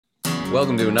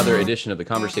Welcome to another edition of the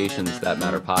Conversations That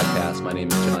Matter podcast. My name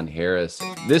is John Harris.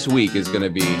 This week is going to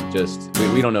be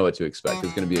we don't know what to expect.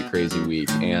 It's going to be a crazy week.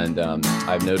 And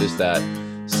I've noticed that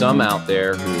some out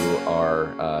there who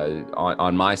are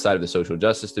on my side of the social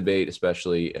justice debate,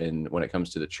 especially when it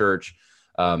comes to the church,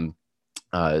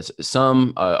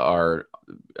 some are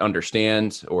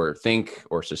understand or think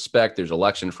or suspect there's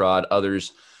election fraud.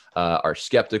 Others are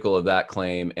skeptical of that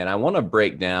claim. And I want to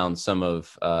break down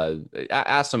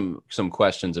ask some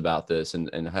questions about this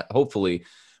and hopefully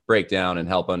break down and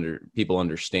help people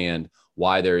understand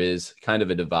why there is kind of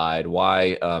a divide,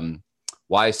 why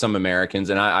some Americans,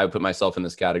 and I put myself in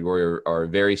this category, are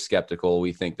very skeptical.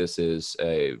 We think this is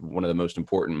one of the most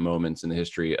important moments in the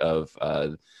history of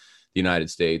the United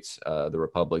States, the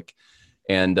Republic.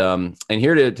 And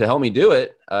here to help me do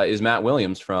it is Matt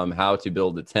Williams from How to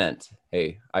Build a Tent.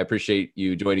 Hey, I appreciate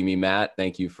you joining me, Matt.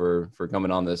 Thank you for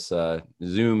coming on this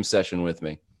Zoom session with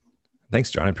me.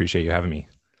 Thanks, John. I appreciate you having me.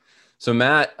 So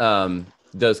Matt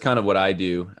does kind of what I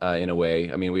do in a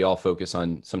way. I mean, we all focus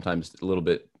on sometimes a little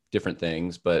bit different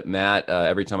things, but Matt,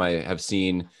 every time I have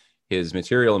seen his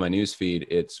material in my newsfeed,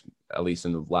 it's, at least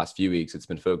in the last few weeks, it's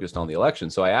been focused on the election.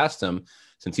 So I asked him,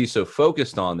 since he's so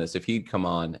focused on this, if he'd come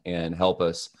on and help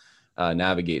us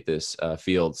navigate this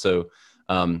field. So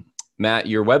Matt,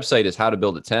 your website is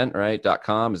howtobuildatent, right?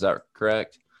 .com. Is that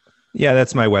correct? Yeah,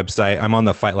 that's my website. I'm on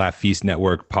the Fight Laugh Feast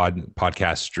Network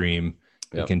podcast stream.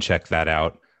 Yep. You can check that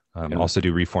out. Yep. Also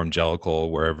do Reformgelical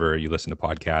wherever you listen to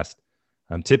podcasts.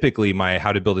 Typically, my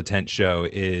How to Build a Tent show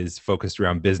is focused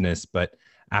around business, but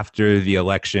after the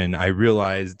election, I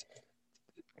realized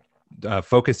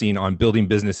focusing on building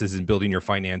businesses and building your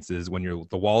finances when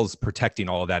the walls protecting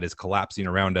all of that is collapsing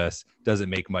around us doesn't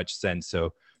make much sense.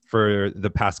 So for the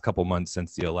past couple months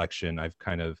since the election, I've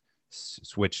kind of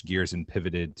switched gears and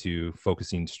pivoted to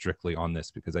focusing strictly on this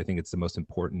because I think it's the most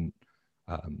important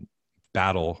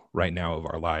battle right now of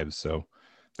our lives. So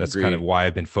that's Agreed. kind of why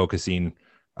I've been focusing.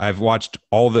 I've watched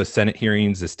all the Senate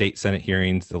hearings, the state Senate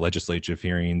hearings, the legislative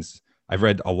hearings. I've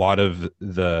read a lot of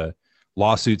the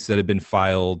lawsuits that have been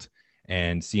filed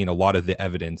and seen a lot of the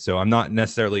evidence. So I'm not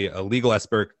necessarily a legal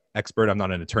expert. I'm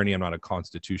not an attorney. I'm not a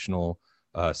constitutional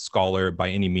scholar by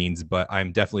any means, but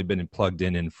I'm definitely been plugged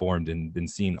in, informed, and been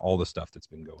seeing all the stuff that's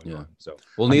been going on. So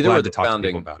well, I'm neither glad were to the talk to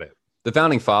founding people about it. The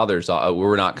founding fathers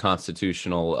were not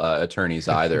constitutional attorneys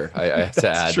either. I have to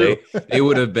add, true. they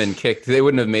would have been kicked. They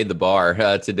wouldn't have made the bar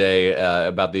today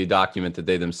about the document that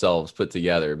they themselves put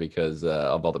together because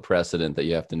of all the precedent that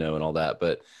you have to know and all that.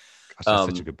 But gosh,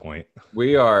 that's such a good point.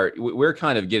 We're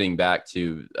kind of getting back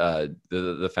to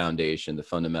the foundation, the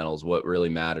fundamentals, what really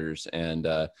matters, and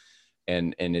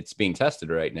it's being tested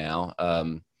right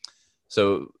now.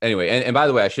 So anyway, and by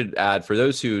the way, I should add, for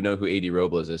those who know who A.D.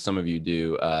 Robles is, some of you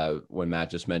do, when Matt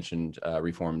just mentioned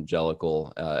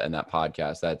Reformgelical and that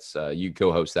podcast, that's you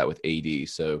co-host that with A.D.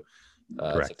 So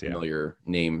Correct, it's a familiar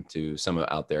name to some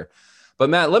out there. But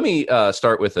Matt, let me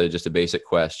start with just a basic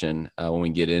question when we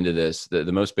get into this, the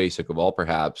most basic of all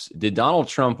perhaps. Did Donald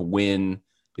Trump win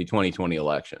the 2020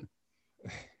 election?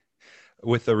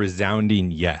 With a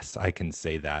resounding yes, I can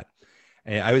say that.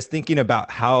 And I was thinking about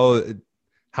how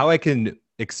I can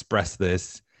express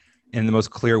this in the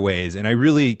most clear ways. And I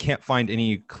really can't find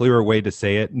any clearer way to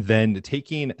say it than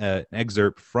taking an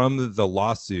excerpt from the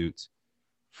lawsuit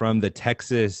from the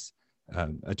Texas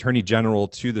Attorney General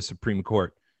to the Supreme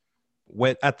Court.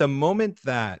 At the moment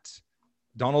that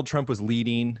Donald Trump was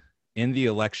leading in the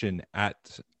election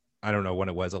at, I don't know when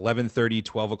it was, 11:30,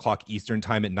 12 o'clock Eastern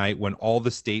time at night, when all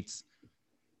the states,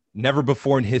 never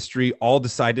before in history, all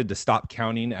decided to stop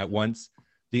counting at once,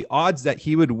 the odds that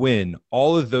he would win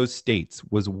all of those states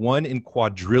was 1 in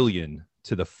quadrillion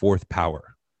to the 4th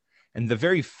power. And the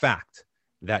very fact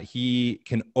that he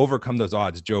can overcome those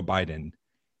odds, Joe Biden,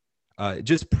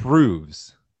 just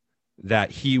proves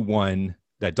that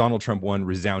that Donald Trump won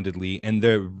resoundingly. And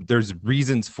there's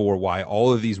reasons for why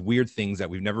all of these weird things that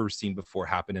we've never seen before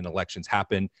happen in elections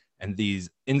happen. And these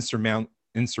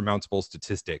insurmountable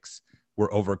statistics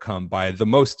were overcome by the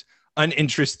most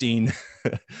uninteresting,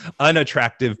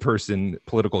 unattractive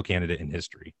political candidate in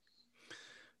history.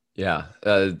 Yeah.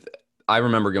 I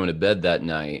remember going to bed that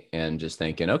night and just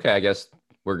thinking, okay, I guess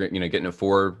we're getting to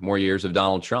 4 more years of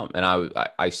Donald Trump. And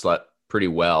I slept pretty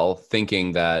well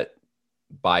thinking that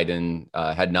Biden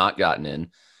had not gotten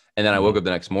in. And then I woke up the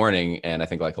next morning and I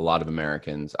think, like a lot of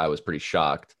Americans, I was pretty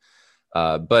shocked.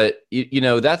 But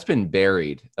that's been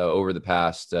buried over the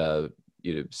past,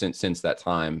 since that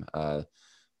time,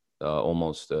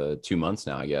 almost 2 months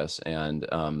now, I guess. And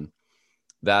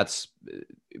that's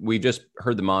we've just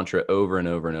heard the mantra over and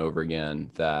over and over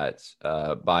again that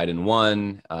Biden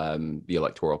won, the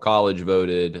Electoral College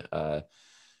voted.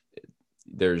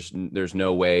 There's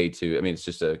no way to. I mean, it's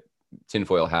just a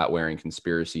tinfoil hat wearing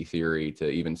conspiracy theory to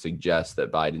even suggest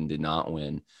that Biden did not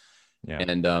win. Yeah.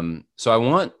 And so I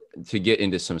want to get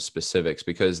into some specifics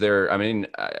because there. I mean,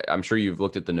 I'm sure you've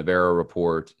looked at the Navarro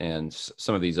report and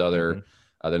some of these other. Mm-hmm.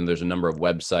 Then there's a number of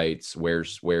websites.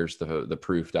 Where's the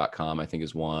proof.com, I think,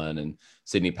 is one. And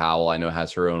Sidney Powell, I know,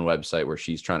 has her own website where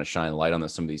she's trying to shine light on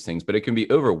some of these things, but it can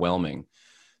be overwhelming.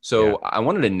 So I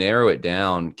wanted to narrow it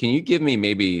down. Can you give me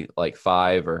maybe like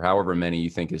 5 or however many you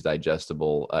think is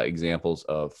digestible examples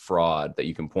of fraud that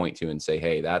you can point to and say,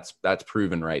 hey, that's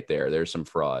proven right there. There's some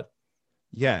fraud.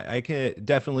 Yeah, I can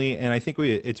definitely. And I think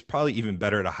it's probably even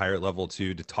better at a higher level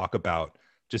too, to talk about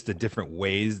just the different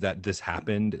ways that this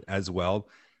happened as well.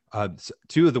 So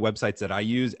 2 of the websites that I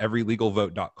use,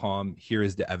 everylegalvote.com,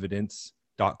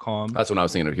 hereistheevidence.com. That's what I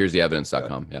was thinking of. Here's the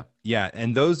evidence.com. Yeah. Yeah.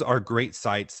 And those are great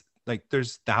sites. Like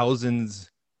there's thousands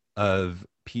of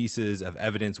pieces of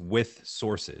evidence with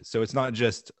sources. So it's not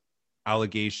just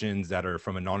allegations that are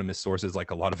from anonymous sources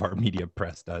like a lot of our media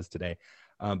press does today,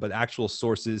 but actual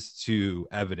sources to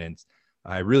evidence.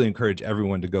 I really encourage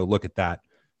everyone to go look at that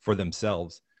for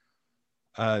themselves.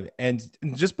 And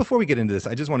just before we get into this,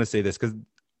 I just want to say this because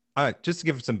just to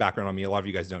give some background on me, a lot of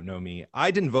you guys don't know me.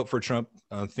 I didn't vote for Trump.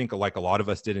 I think like a lot of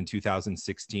us did in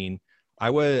 2016.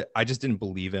 I just didn't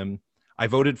believe him. I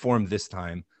voted for him this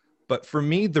time. But for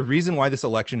me, the reason why this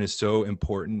election is so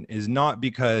important is not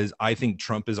because I think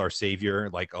Trump is our savior,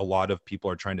 like a lot of people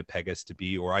are trying to peg us to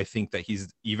be, or I think that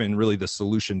he's even really the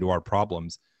solution to our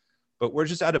problems. But we're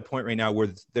just at a point right now where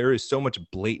there is so much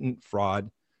blatant fraud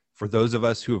for those of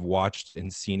us who have watched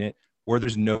and seen it, where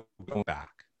there's no going back.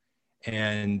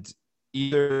 And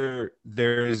either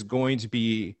there is going to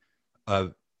be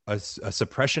a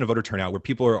suppression of voter turnout where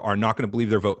people are not going to believe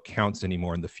their vote counts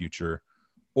anymore in the future,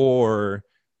 or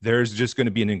there's just going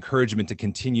to be an encouragement to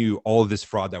continue all of this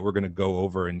fraud that we're going to go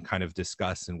over and kind of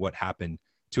discuss and what happened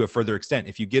to a further extent.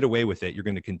 If you get away with it, you're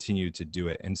going to continue to do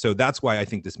it. And so that's why I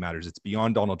think this matters. It's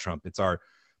beyond Donald Trump. It's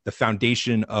the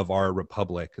foundation of our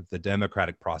republic, the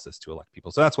democratic process to elect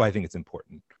people. So that's why I think it's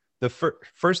important. The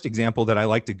first example that I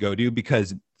like to go to,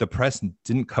 because the press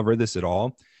didn't cover this at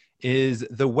all, is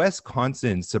the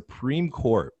Wisconsin Supreme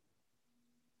Court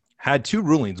had 2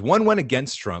 rulings. One went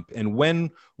against Trump, and when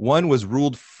one was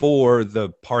ruled for the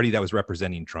party that was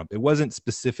representing Trump. It wasn't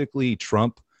specifically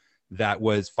Trump that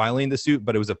was filing the suit,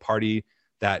 but it was a party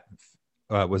that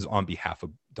was on behalf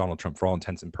of Donald Trump for all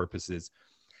intents and purposes.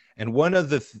 And one of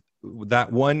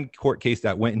that one court case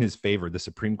that went in his favor, the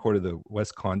Supreme Court of the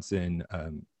Wisconsin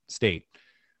state,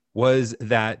 was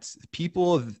that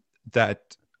people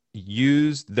that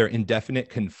used their indefinite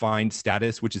confined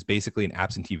status, which is basically an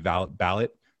absentee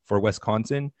ballot for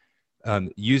Wisconsin,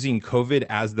 using COVID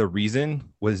as the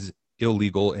reason was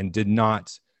illegal and did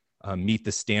not meet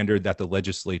the standard that the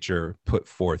legislature put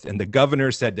forth. And the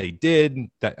governor said they did.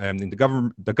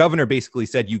 The governor basically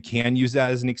said you can use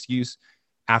that as an excuse.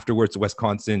 Afterwards, the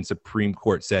Wisconsin Supreme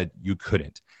Court said you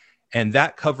couldn't. And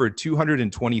that covered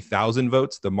 220,000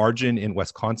 votes. The margin in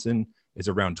Wisconsin is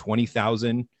around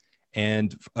 20,000.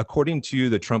 And according to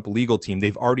the Trump legal team,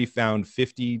 they've already found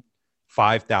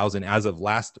 55,000 as of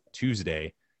last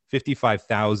Tuesday,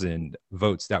 55,000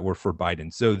 votes that were for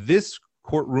Biden. So this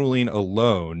court ruling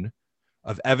alone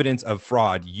of evidence of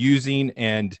fraud using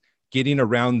and getting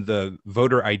around the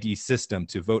voter ID system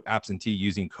to vote absentee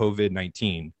using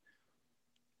COVID-19,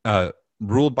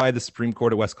 ruled by the Supreme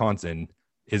Court of Wisconsin,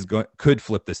 could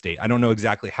flip the state. I don't know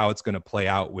exactly how it's going to play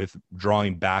out with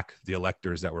drawing back the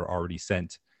electors that were already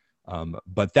sent.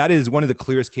 But that is one of the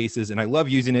clearest cases. And I love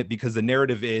using it because the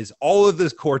narrative is all of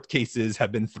those court cases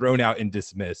have been thrown out and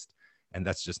dismissed. And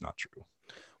that's just not true.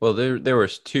 Well, there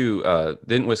was 2.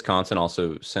 Didn't Wisconsin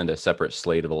also send a separate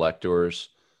slate of electors?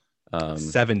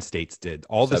 7 states did.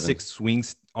 All the 7. 6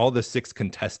 swings, all the 6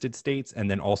 contested states,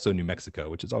 and then also New Mexico,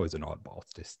 which is always an oddball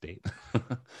state.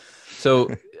 So,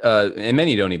 and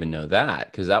many don't even know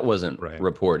that because that wasn't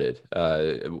reported.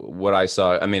 What I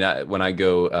saw, I mean, when I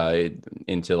go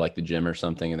into like the gym or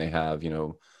something and they have,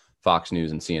 Fox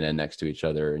News and CNN next to each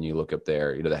other, and you look up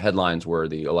there, the headlines were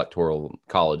the Electoral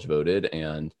College voted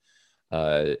and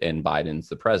Biden's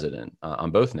the president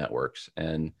on both networks.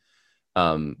 And,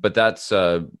 but that's,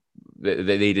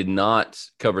 they did not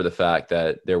cover the fact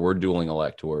that there were dueling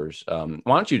electors.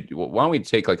 Why don't we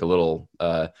take like a little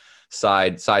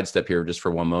sidestep here just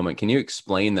for one moment? Can you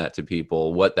explain that to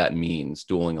people, what that means,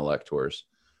 dueling electors?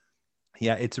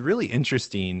 Yeah, it's really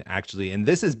interesting, actually. And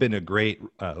this has been a great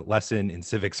lesson in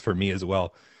civics for me as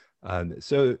well.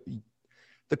 So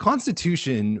the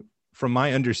Constitution, from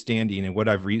my understanding and what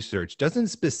I've researched, doesn't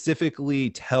specifically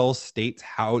tell states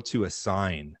how to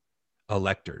assign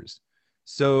electors.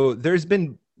 So there's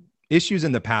been issues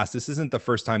in the past. This isn't the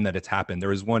first time that it's happened. There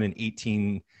was one in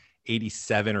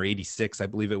 1887 or 86, I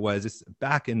believe it was. It's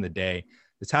back in the day.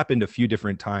 This happened a few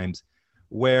different times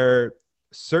where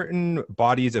certain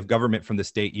bodies of government from the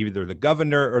state, either the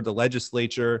governor or the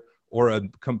legislature or a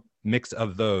mix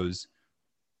of those,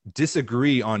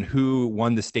 disagree on who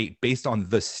won the state based on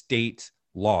the state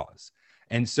laws.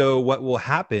 And so what will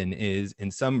happen is,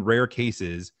 in some rare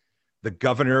cases, the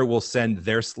governor will send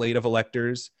their slate of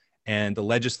electors and the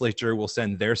legislature will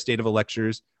send their state of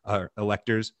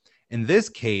electors. In this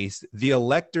case, the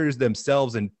electors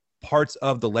themselves and parts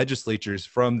of the legislatures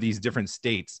from these different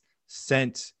states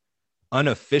sent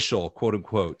unofficial, quote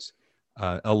unquote,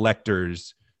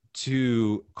 electors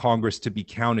to Congress to be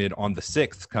counted on the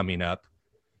 6th coming up.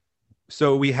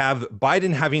 So we have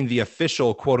Biden having the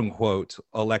official, quote unquote,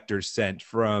 electors sent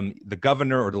from the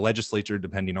governor or the legislature,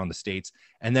 depending on the states.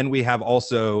 And then we have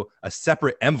also a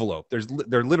separate envelope.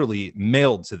 They're literally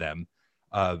mailed to them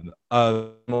of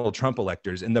Trump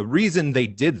electors. And the reason they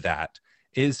did that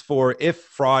is for if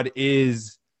fraud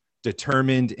is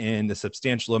determined in the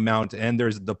substantial amount and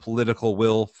there's the political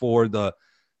will for the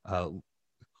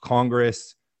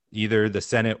Congress, either the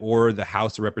Senate or the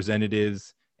House of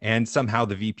Representatives, and somehow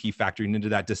the VP factoring into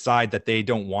that decide that they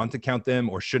don't want to count them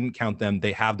or shouldn't count them,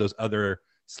 they have those other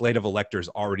slate of electors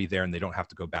already there and they don't have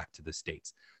to go back to the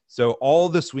states. So all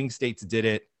the swing states did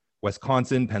it: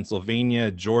 Wisconsin,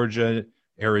 Pennsylvania, Georgia,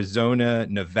 Arizona,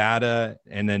 Nevada,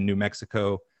 and then New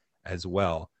Mexico as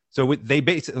well. So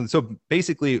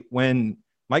basically when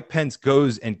Mike Pence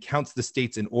goes and counts the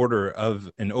states in order of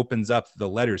and opens up the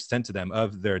letters sent to them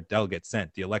of their delegates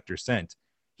sent, the electors sent,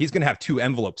 he's going to have 2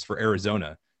 envelopes for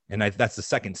Arizona. And that's the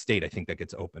second state, I think, that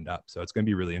gets opened up. So it's going to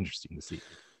be really interesting to see.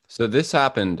 So this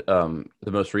happened, the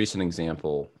most recent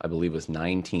example, I believe, was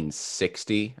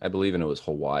 1960, I believe, and it was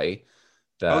Hawaii.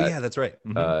 Oh, yeah, that's right.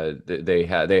 Mm-hmm. They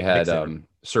had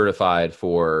certified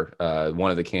for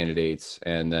one of the candidates,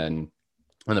 and then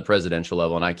on the presidential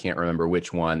level, and I can't remember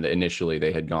which one that initially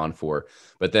they had gone for.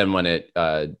 But then when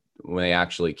they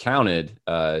actually counted,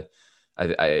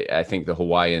 I think the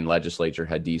Hawaiian legislature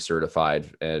had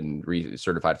decertified and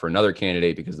recertified for another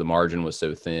candidate because the margin was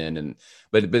so thin.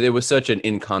 But it was such an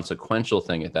inconsequential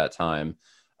thing at that time.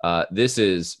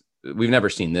 We've never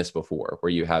seen this before,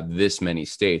 where you have this many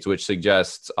states, which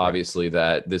suggests obviously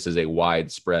that this is a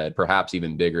widespread, perhaps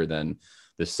even bigger than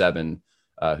the 7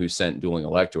 who sent dueling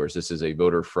electors. This is a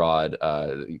voter fraud.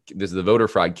 This is the voter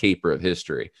fraud caper of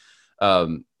history.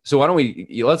 So why don't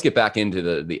let's get back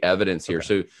into the evidence here.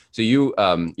 Okay. So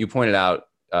you pointed out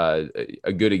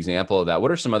a good example of that.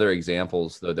 What are some other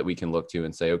examples though that we can look to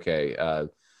and say, okay,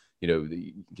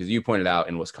 because you pointed out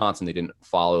in Wisconsin they didn't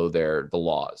follow the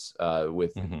laws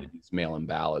with these mail-in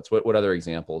ballots. What other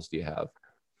examples do you have?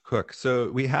 Cook. So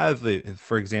we have,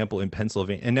 for example, in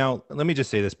Pennsylvania. And now let me just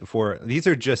say this before. These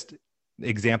are just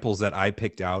examples that I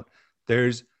picked out.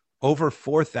 There's over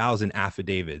 4,000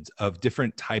 affidavits of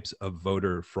different types of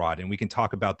voter fraud. And we can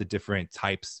talk about the different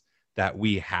types that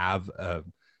we have of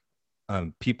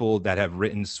people that have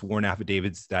written sworn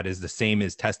affidavits that is the same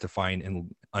as testifying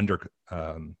under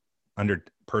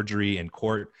perjury in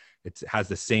court. It has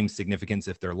the same significance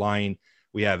if they're lying.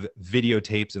 We have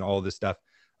videotapes and all of this stuff.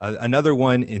 Another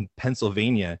one in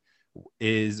Pennsylvania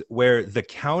is where the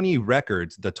county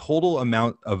records, the total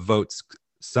amount of votes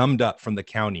summed up from the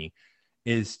county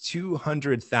is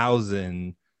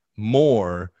 200,000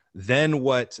 more than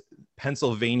what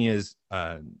Pennsylvania's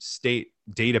state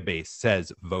database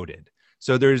says voted.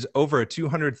 So there's over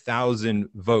 200,000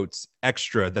 votes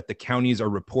extra that the counties are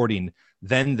reporting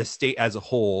than the state as a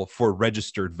whole for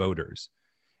registered voters.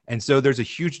 And so there's a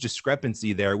huge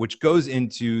discrepancy there, which goes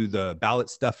into the ballot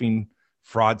stuffing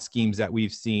fraud schemes that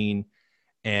we've seen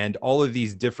and all of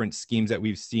these different schemes that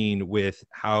we've seen with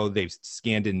how they've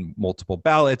scanned in multiple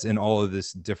ballots and all of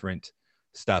this different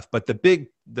stuff. But the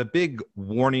big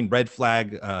warning red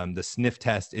flag, the sniff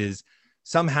test is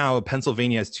somehow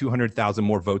Pennsylvania has 200,000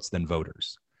 more votes than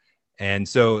voters. And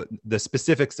so the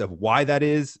specifics of why that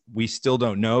is, we still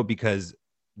don't know, because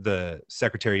the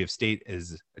Secretary of State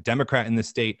is a Democrat in the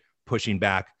state, pushing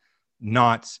back,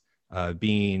 not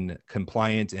being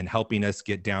compliant and helping us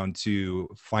get down to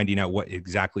finding out what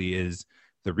exactly is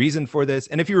the reason for this.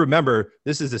 And if you remember,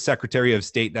 this is the Secretary of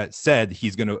State that said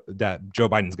that Joe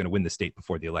Biden's going to win the state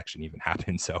before the election even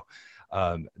happened. So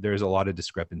there's a lot of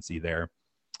discrepancy there.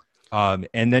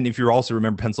 And then if you also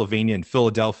remember Pennsylvania and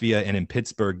Philadelphia and in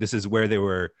Pittsburgh, this is where they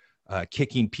were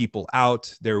kicking people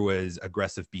out. There was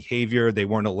aggressive behavior. They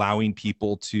weren't allowing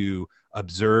people to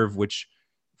observe, which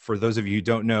for those of you who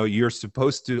don't know, you're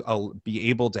supposed to be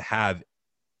able to have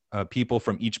people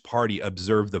from each party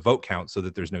observe the vote count so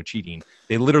that there's no cheating.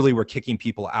 They literally were kicking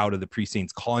people out of the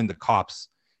precincts, calling the cops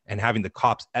and having the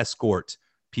cops escort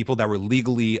people that were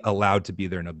legally allowed to be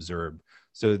there and observe.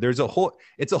 So there's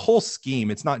it's a whole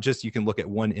scheme. It's not just you can look at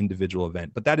one individual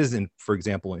event, but that is for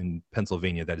example, in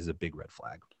Pennsylvania, that is a big red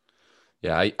flag.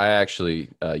 Yeah, I actually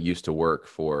used to work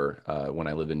for, when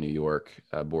I lived in New York,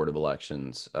 Board of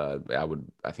Elections.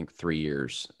 I think 3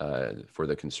 years for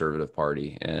the Conservative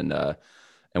Party. And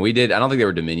we did, I don't think they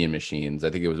were Dominion machines. I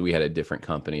think we had a different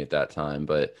company at that time.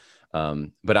 But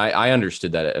I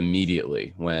understood that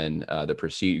immediately when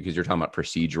because you're talking about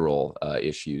procedural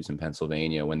issues in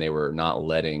Pennsylvania, when they were not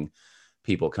letting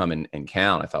people come in and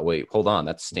count. I thought, wait, hold on,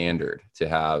 that's standard to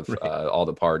have all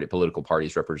the political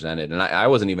parties represented. And I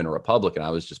wasn't even a Republican.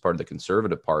 I was just part of the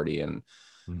Conservative Party, and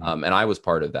I was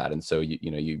part of that. And so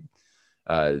you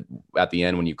at the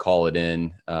end, when you call it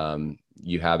in,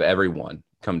 you have everyone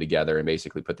come together and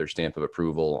basically put their stamp of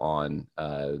approval on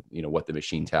what the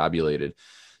machine tabulated.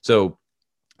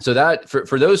 So that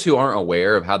for those who aren't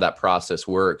aware of how that process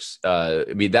works, I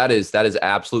mean, that is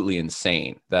absolutely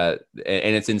insane. And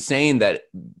it's insane that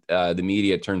the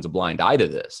media turns a blind eye to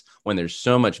this when there's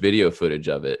so much video footage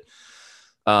of it.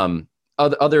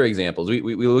 Other examples, we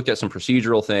looked at some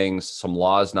procedural things, some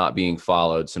laws not being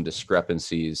followed, some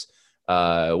discrepancies.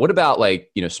 What about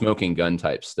smoking gun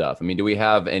type stuff? I mean, do we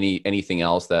have anything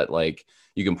else that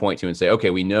you can point to and say, okay,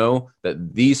 we know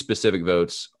that these specific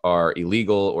votes are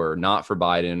illegal or not for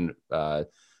Biden, for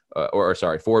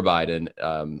Biden,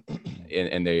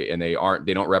 and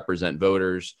they don't represent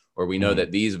voters, or we know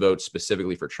that these votes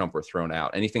specifically for Trump were thrown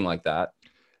out. Anything like that?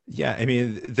 Yeah, I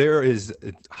mean, there is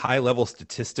high level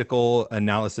statistical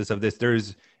analysis of this.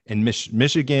 There's in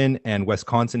Michigan and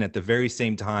Wisconsin at the very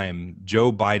same time,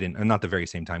 Joe Biden, not the very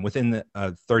same time, within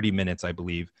the 30 minutes, I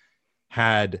believe,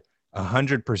 had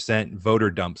 100% voter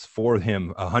dumps for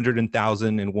him,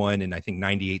 100,000 in one, and I think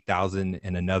 98,000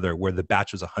 in another, where the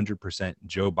batch was 100%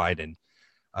 Joe Biden.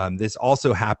 This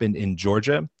also happened in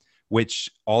Georgia, which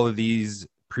all of these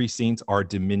precincts are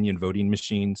Dominion voting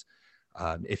machines.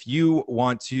 If you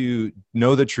want to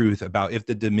know the truth about if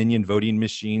the Dominion voting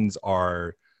machines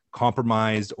are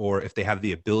compromised or if they have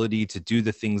the ability to do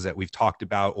the things that we've talked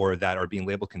about or that are being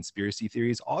labeled conspiracy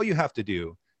theories, all you have to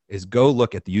do is go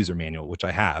look at the user manual, which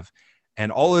I have. And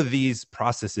all of these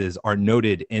processes are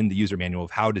noted in the user manual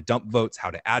of how to dump votes, how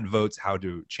to add votes, how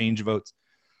to change votes.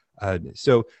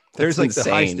 So there's the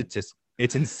high statistics.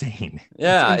 It's insane.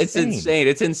 Yeah, it's insane.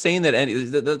 It's insane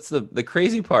that that's the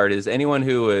crazy part is anyone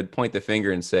who would point the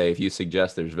finger and say, if you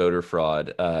suggest there's voter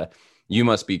fraud, you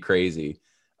must be crazy.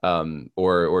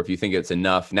 Or if you think it's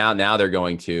enough, now they're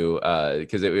going to,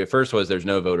 because at first was there's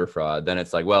no voter fraud. Then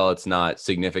it's it's not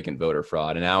significant voter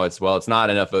fraud. And now it's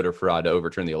not enough voter fraud to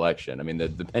overturn the election. I mean, the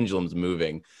pendulum's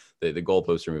moving, the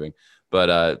goalposts are moving.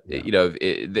 But,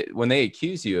 when they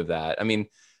accuse you of that, I mean,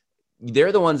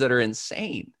 they're the ones that are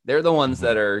insane. They're the ones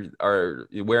that are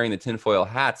wearing the tinfoil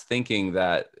hats, thinking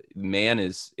that man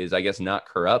is I guess not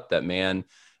corrupt, that man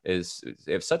they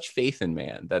have such faith in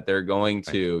man that they're going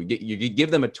to you give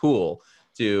them a tool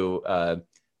to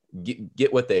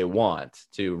get what they want,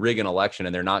 to rig an election,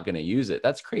 and they're not going to use it.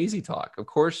 That's crazy talk. Of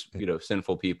course,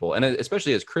 sinful people, and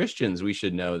especially as Christians, we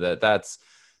should know that that's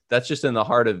just in the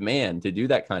heart of man to do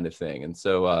that kind of thing. And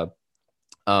so,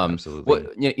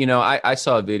 absolutely. I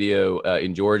saw a video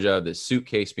in Georgia of the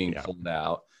suitcase being pulled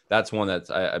out. That's one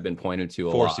that I've been pointed to a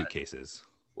lot. 4 suitcases.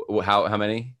 How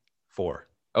many? 4.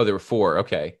 Oh, there were 4.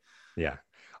 Okay. Yeah.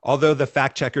 Although the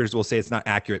fact checkers will say it's not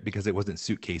accurate because it wasn't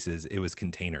suitcases, it was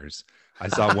containers. I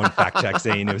saw one fact check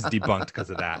saying it was debunked because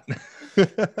of that.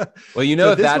 Well,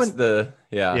 so if that's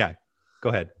yeah, go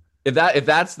ahead. If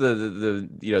that's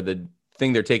the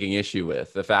thing they're taking issue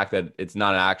with, the fact that it's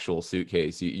not an actual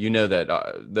suitcase,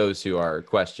 that those who are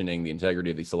questioning the integrity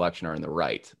of the selection are in the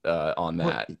right on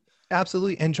that. Well,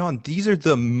 absolutely. And John, these are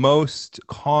the most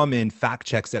common fact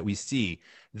checks that we see.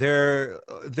 They're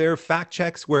fact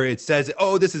checks where it says,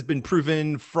 oh, this has been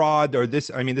proven fraud, or this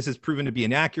is proven to be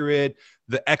inaccurate.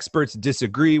 The experts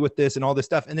disagree with this and all this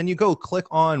stuff. And then you go click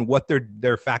on what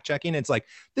they're fact checking. It's like,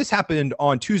 this happened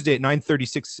on Tuesday at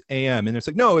 9:36 a.m. And it's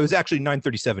like, no, it was actually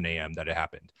 9:37 a.m. that it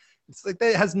happened. It's like,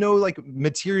 that has no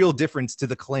material difference to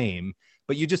the claim,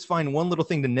 but you just find one little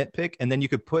thing to nitpick, and then you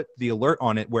could put the alert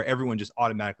on it where everyone just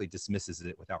automatically dismisses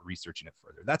it without researching it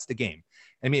further. That's the game.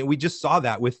 I mean, we just saw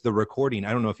that with the recording.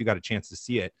 I don't know if you got a chance to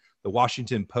see it. The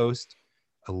Washington Post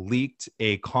leaked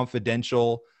a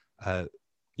confidential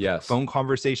Yes. phone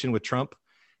conversation with Trump.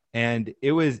 And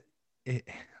it's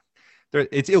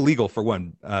illegal for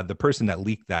one. The person that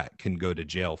leaked that can go to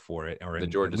jail for it, or The at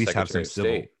Georgia least have Secretary some of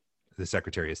civil. State. The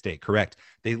Secretary of State, correct?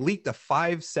 They leaked a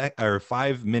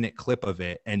 5-minute clip of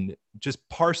it and just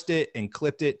parsed it and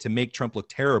clipped it to make Trump look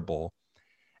terrible.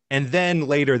 And then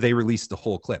later they released the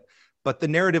whole clip. But the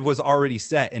narrative was already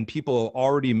set and people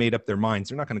already made up their minds.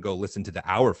 They're not going to go listen to the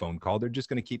hour phone call. They're just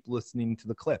going to keep listening to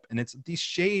the clip. And it's these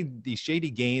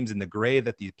shady games and the gray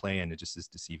that these play in. It just is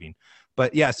deceiving.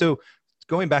 But yeah, so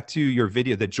going back to your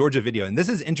video, the Georgia video, and this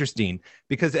is interesting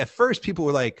because at first people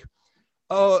were like,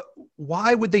 oh,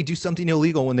 why would they do something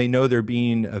illegal when they know they're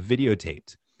being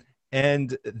videotaped?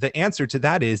 And the answer to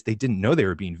that is they didn't know they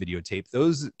were being videotaped.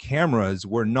 Those cameras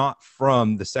were not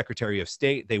from the Secretary of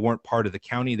State. They weren't part of the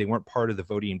county. They weren't part of the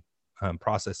voting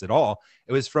process at all.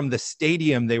 It was from the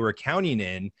stadium they were counting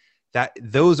in. That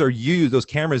those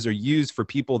cameras are used for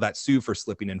people that sue for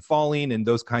slipping and falling and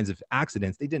those kinds of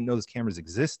accidents. They didn't know those cameras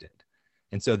existed.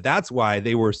 And so that's why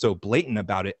they were so blatant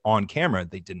about it on camera.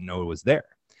 They didn't know it was there.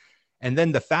 And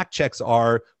then the fact checks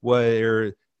are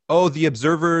where, the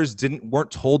observers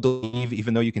weren't told to leave,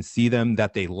 even though you can see them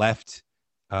that they left,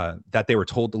 that they were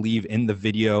told to leave in the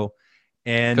video.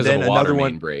 And then another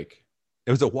one break.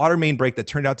 It was a water main break that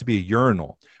turned out to be a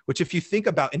urinal, which if you think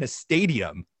about in a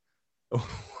stadium,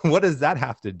 what does that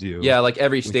have to do? Yeah, like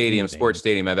every sports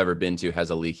stadium I've ever been to has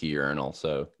a leaky urinal.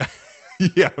 So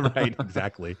yeah, right,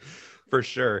 exactly. For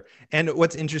sure. And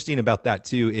what's interesting about that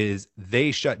too is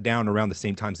they shut down around the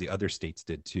same times the other states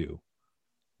did too.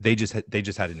 They just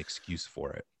had an excuse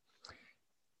for it.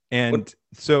 And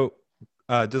so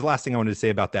the last thing I wanted to say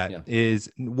about that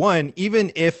is one,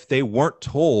 even if they weren't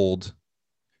told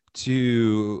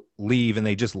to leave and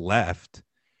they just left,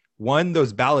 one,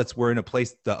 those ballots were in a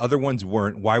place the other ones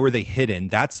weren't. Why were they hidden?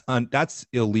 That's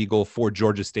illegal for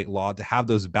Georgia state law to have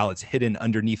those ballots hidden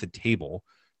underneath a table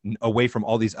away from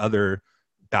all these other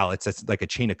ballots. That's like a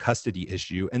chain of custody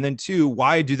issue. And then two,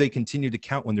 why do they continue to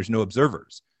count when there's no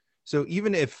observers? So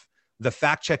even if the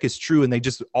fact check is true and they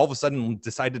just all of a sudden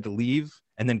decided to leave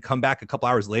and then come back a couple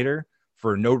hours later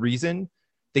for no reason,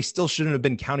 they still shouldn't have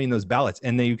been counting those ballots.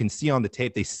 And then you can see on the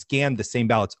tape, they scanned the same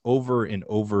ballots over and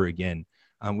over again.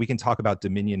 We can talk about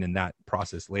Dominion in that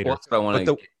process later. Well, that's what I want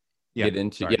to get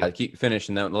into. Sorry. Yeah, keep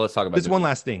finishing that. Let's talk about this one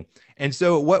last thing. And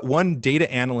so what one data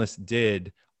analyst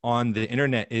did on the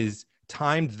internet is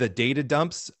timed the data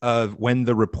dumps of when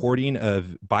the reporting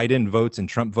of Biden votes and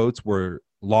Trump votes were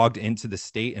logged into the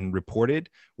state and reported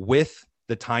with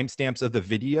the timestamps of the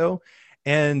video.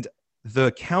 And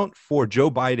the count for Joe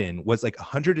Biden was like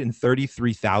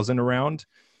 133,000 around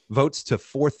votes to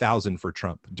 4,000 for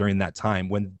Trump during that time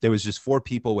when there was just 4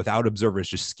 people without observers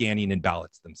just scanning in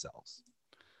ballots themselves.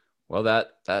 Well,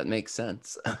 that makes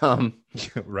sense.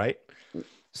 Right.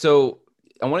 So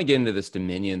I want to get into this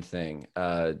Dominion thing.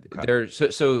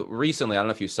 So recently, I don't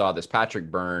know if you saw this, Patrick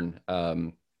Byrne,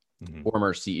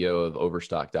 former CEO of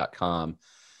Overstock.com,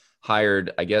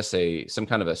 hired, I guess, some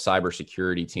kind of a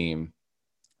cybersecurity team.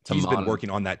 He's been working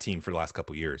on that team for the last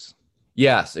couple of years.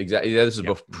 Yes, exactly. This is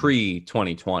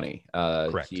pre-2020.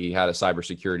 Correct. He had a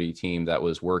cybersecurity team that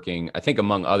was working, I think,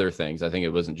 among other things. I think it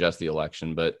wasn't just the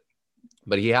election, but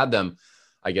he had them,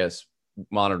 I guess,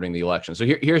 monitoring the election. So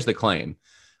here's the claim.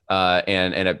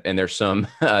 And there's some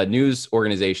news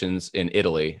organizations in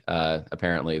Italy,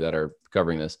 apparently, that are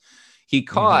covering this. He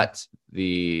caught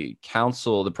the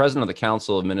president of the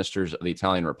Council of Ministers of the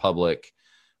Italian Republic,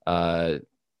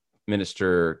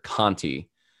 Minister Conti,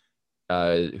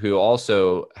 who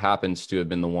also happens to have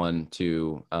been the one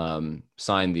to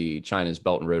sign the China's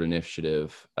Belt and Road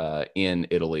Initiative in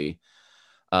Italy.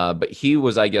 But he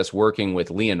was, I guess, working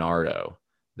with Leonardo,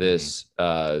 this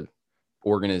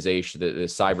organization, the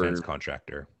cyber defense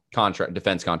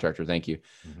contractor. Thank you.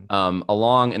 And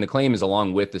the claim is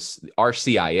along with our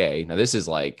CIA. Now, this is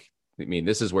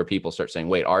this is where people start saying,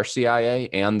 wait, our CIA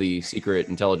and the Secret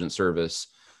Intelligence Service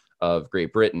of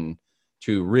Great Britain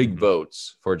to rig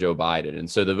votes for Joe Biden. And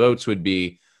so the votes would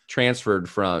be transferred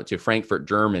to Frankfurt,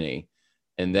 Germany,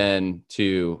 and then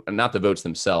not the votes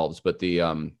themselves, but the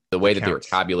way that they were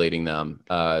tabulating them,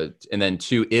 and then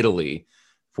to Italy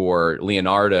for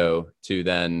Leonardo to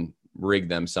then rig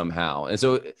them somehow. And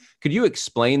so could you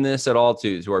explain this at all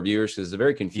to our viewers? Because it's a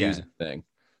very confusing thing.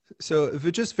 So if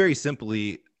it just very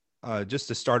simply, just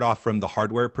to start off from the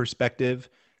hardware perspective,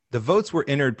 the votes were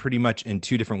entered pretty much in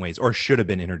 2 different ways, or should have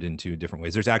been entered in 2 different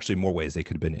ways. There's actually more ways they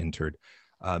could have been entered.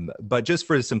 But just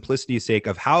for the simplicity's sake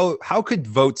of how could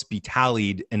votes be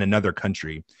tallied in another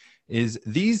country, is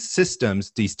these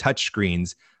systems, these touch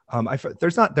screens,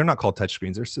 They're not called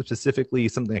touchscreens. They're specifically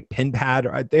something like PinPad,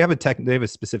 or they have a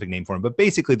specific name for them. But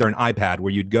basically, they're an iPad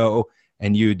where you'd go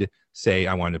and you'd say,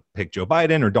 I want to pick Joe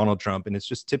Biden or Donald Trump, and it's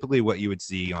just typically what you would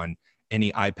see on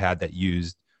any iPad that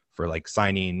used for like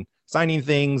signing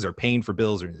things or paying for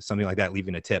bills or something like that,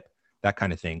 leaving a tip, that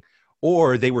kind of thing.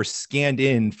 Or they were scanned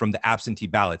in from the absentee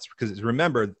ballots, because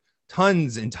remember,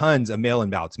 tons and tons of mail-in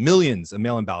ballots, millions of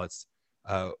mail-in ballots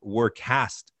were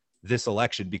cast this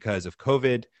election because of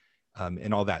COVID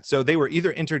and all that. So they were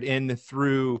either entered in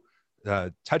through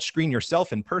touchscreen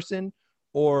yourself in person,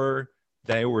 or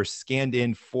they were scanned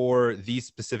in for these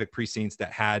specific precincts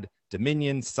that had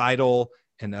Dominion, Seidel,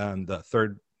 and the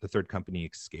third company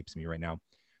escapes me right now.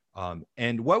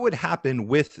 And what would happen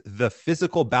with the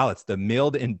physical ballots, the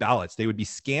mailed in ballots? They would be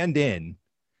scanned in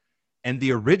and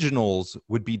the originals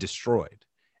would be destroyed.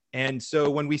 And so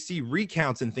when we see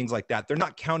recounts and things like that, they're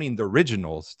not counting the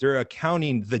originals. They're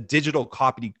counting the digital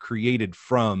copy created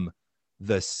from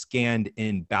the scanned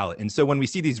in ballot. And so when we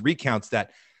see these recounts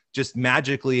that just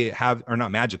magically have, or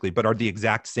not magically, but are the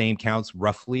exact same counts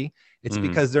roughly, it's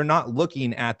because they're not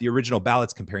looking at the original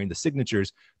ballots, comparing the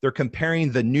signatures. They're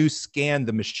comparing the new scan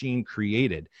the machine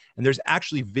created. And there's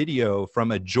actually video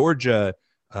from a Georgia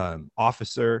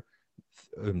officer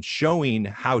showing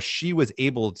how she was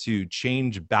able to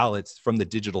change ballots from the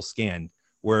digital scan,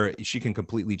 where she can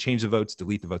completely change the votes,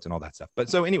 delete the votes, and all that stuff. But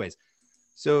so anyways,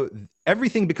 so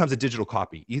everything becomes a digital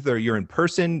copy. Either you're in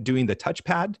person doing the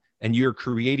touchpad and you're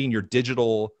creating your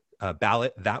digital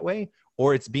ballot that way,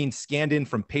 or it's being scanned in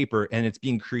from paper and it's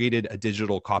being created a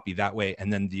digital copy that way,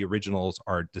 and then the originals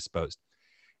are disposed.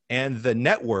 And the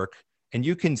network, and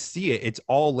you can see it, it's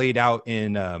all laid out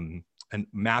in a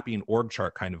mapping org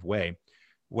chart kind of way,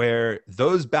 where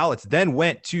those ballots then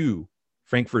went to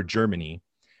Frankfurt, Germany.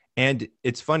 And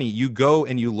it's funny, you go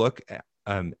and you look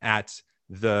at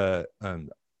the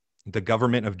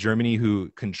government of Germany, who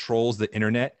controls the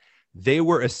internet. They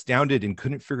were astounded and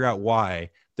couldn't figure out why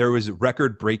there was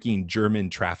record-breaking German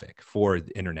traffic for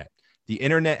the internet. The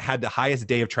internet had the highest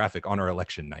day of traffic on our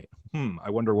election night. I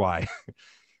wonder why.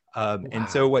 Wow. And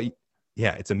so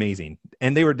yeah, it's amazing.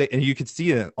 And and you could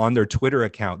see it on their Twitter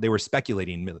account. They were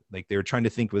speculating, like they were trying to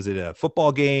think, was it a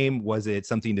football game? Was it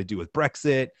something to do with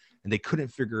Brexit? And they couldn't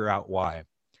figure out why.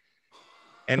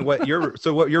 And what you're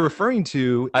referring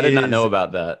to, I did not know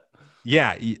about that.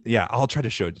 Yeah. I'll try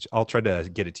to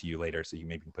get it to you later, so you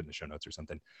maybe can put in the show notes or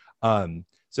something.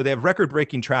 So they have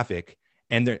record-breaking traffic,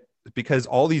 and because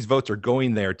all these votes are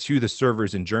going there to the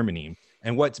servers in Germany.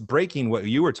 And what's breaking, what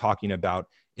you were talking about,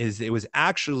 is it was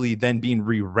actually then being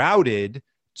rerouted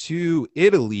to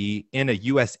Italy in a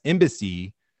U.S.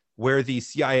 embassy, where the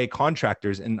CIA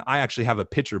contractors, and I actually have a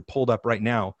picture pulled up right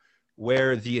now,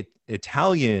 where the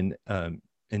Italian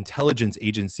intelligence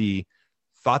agency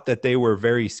thought that they were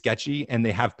very sketchy, and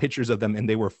they have pictures of them, and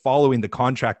they were following the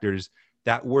contractors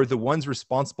that were the ones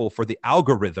responsible for the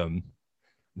algorithm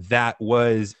that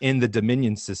was in the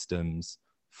Dominion systems,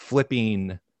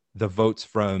 flipping the votes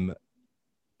from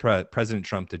President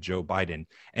Trump to Joe Biden.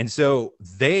 And so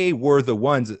they were the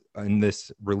ones in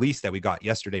this release that we got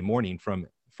yesterday morning from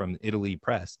Italy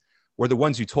press, were the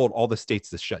ones who told all the states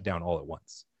to shut down all at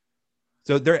once.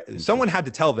 So someone had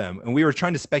to tell them, and we were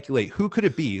trying to speculate, who could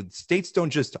it be? States don't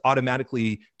just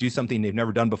automatically do something they've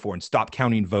never done before and stop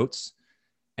counting votes.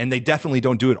 And they definitely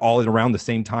don't do it all around the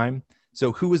same time.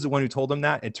 So who was the one who told them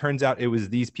that? It turns out it was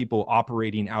these people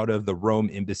operating out of the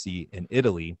Rome embassy in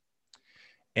Italy.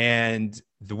 And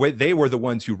the way they were the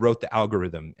ones who wrote the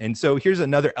algorithm. And so here's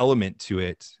another element to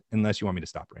it, unless you want me to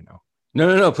stop right now.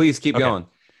 No. Please keep going.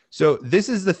 So this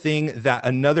is the thing that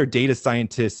another data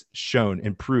scientist shown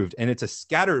and proved, and it's a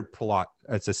scattered plot.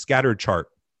 It's a scattered chart.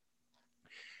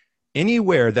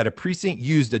 Anywhere that a precinct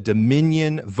used a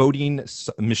Dominion voting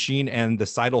machine and the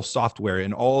Seidel software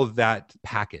and all of that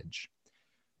package,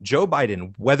 Joe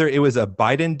Biden, whether it was a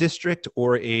Biden district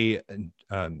or a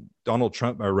Donald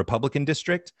Trump or Republican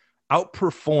district,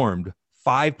 outperformed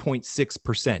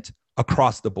 5.6%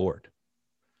 across the board.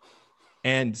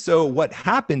 And so what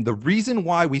happened, the reason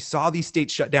why we saw these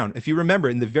states shut down, if you remember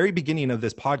in the very beginning of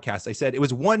this podcast, I said it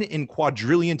was 1 in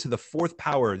quadrillion to the 4th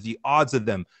power, the odds of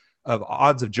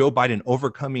Joe Biden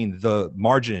overcoming the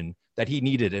margin that he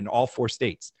needed in all 4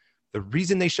 states. The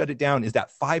reason they shut it down is that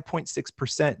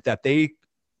 5.6% that they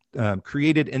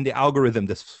created in the algorithm,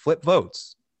 this flip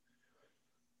votes,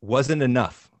 wasn't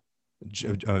enough.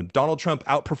 Donald Trump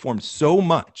outperformed so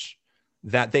much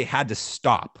that they had to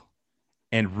stop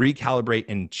and recalibrate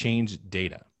and change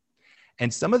data.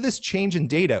 And some of this change in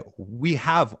data we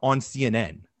have on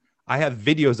CNN. I have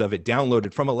videos of it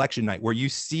downloaded from election night where you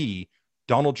see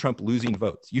Donald Trump losing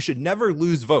votes. You should never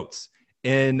lose votes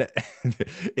in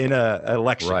in a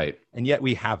election, Right. and yet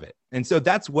we have it. And so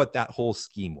that's what that whole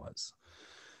scheme was.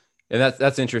 And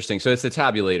that's interesting. So it's the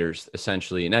tabulators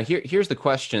essentially. Now here's the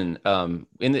question: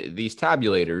 these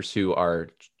tabulators who are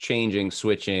changing,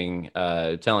 switching,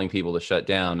 telling people to shut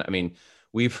down. I mean,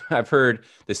 I've heard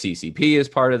the CCP is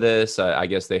part of this. I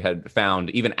guess they had found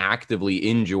even actively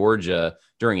in Georgia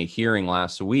during a hearing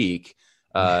last week,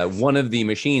 Yes. one of the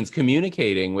machines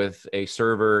communicating with a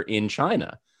server in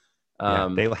China. Yeah,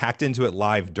 they hacked into it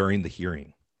live during the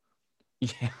hearing.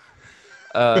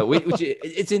 Yeah. Which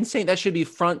it's insane. That should be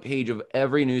front page of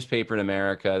every newspaper in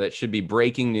America. That should be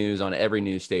breaking news on every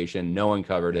news station. No one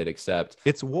covered it except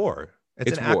It's war.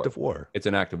 It's an act of war. It's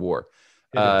an act of war.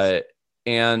 It is.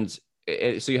 And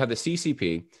so you have the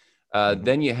CCP.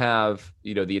 Then you have,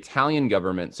 the Italian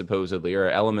government supposedly, or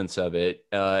elements of it,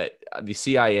 the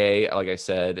CIA, like I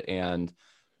said, and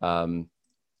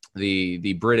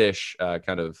the British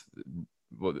kind of,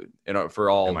 for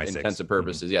all MI6. intents and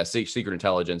purposes, yeah, secret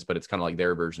intelligence, but it's kind of like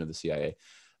their version of the CIA,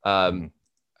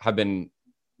 have been,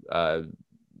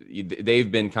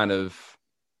 they've been kind of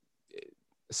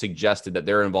suggested that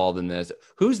they're involved in this.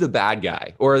 Who's the bad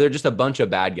guy, or are there just a bunch of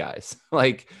bad guys?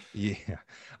 Like, yeah,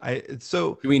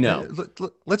 so do we know?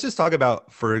 Let's just talk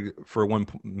about for one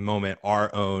moment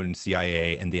our own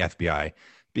CIA and the FBI,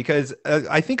 because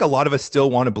I think a lot of us still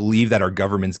want to believe that our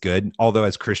government's good. Although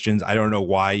as Christians, I don't know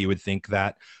why you would think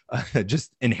that.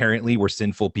 Just inherently, we're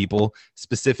sinful people.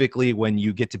 Specifically, when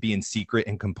you get to be in secret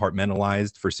and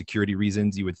compartmentalized for security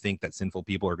reasons, you would think that sinful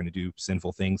people are going to do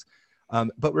sinful things.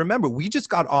 But remember, we just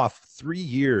got off 3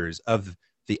 years of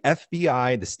the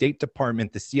FBI, the State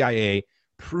Department, the CIA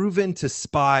proven to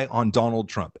spy on Donald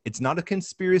Trump. It's not a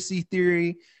conspiracy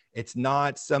theory. It's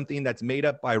not something that's made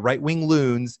up by right-wing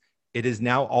loons. It is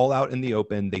now all out in the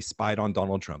open. They spied on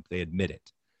Donald Trump. They admit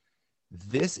it.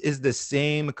 This is the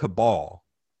same cabal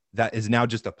that is now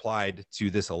just applied to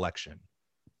this election.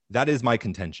 That is my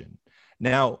contention.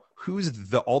 Now, who's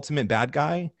the ultimate bad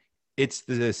guy? It's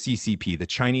the CCP, the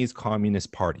Chinese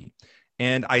Communist Party.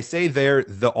 And I say they're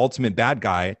the ultimate bad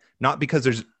guy, not because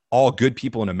there's all good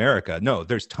people in America. No,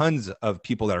 there's tons of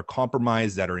people that are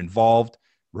compromised, that are involved,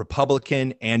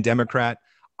 Republican and Democrat.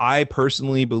 I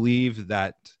personally believe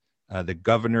that the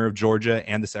governor of Georgia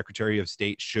and the Secretary of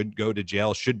State should go to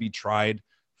jail, should be tried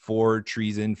for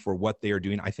treason for what they are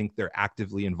doing. I think they're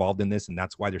actively involved in this, and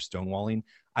that's why they're stonewalling.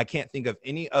 I can't think of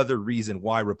any other reason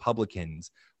why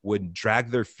Republicans would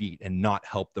drag their feet and not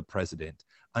help the president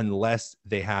unless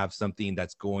they have something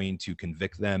that's going to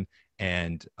convict them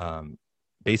and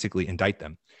basically indict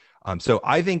them. So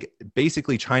I think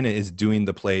basically China is doing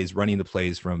the plays, running the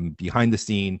plays from behind the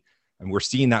scene. And we're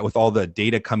seeing that with all the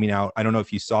data coming out. I don't know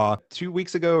if you saw 2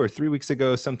 weeks ago or 3 weeks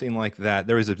ago, something like that.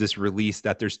 There was this release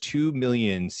that there's 2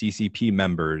 million CCP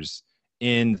members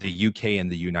in the UK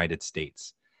and the United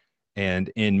States.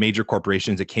 And in major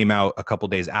corporations, it came out a couple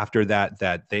days after that,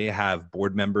 that they have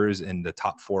board members in the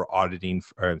top 4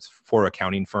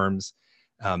 accounting firms.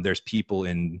 There's people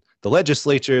in the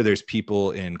legislature. There's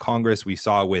people in Congress. We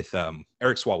saw with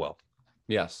Eric Swalwell.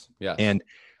 Yes. And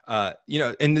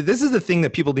and this is the thing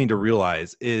that people need to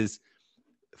realize is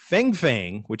Feng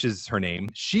Feng, which is her name,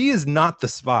 she is not the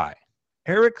spy.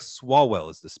 Eric Swalwell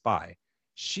is the spy.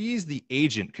 She's the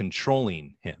agent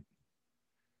controlling him.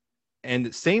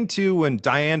 And same too when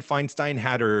Dianne Feinstein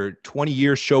had her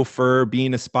 20-year chauffeur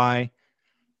being a spy.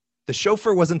 The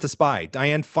chauffeur wasn't the spy.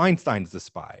 Dianne Feinstein's the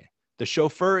spy. The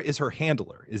chauffeur is her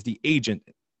handler, is the agent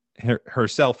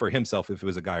herself or himself, if it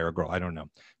was a guy or a girl. I don't know.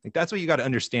 Like, that's what you got to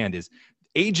understand is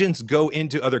agents go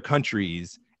into other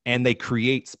countries and they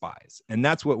create spies. And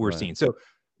that's what we're seeing. So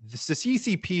the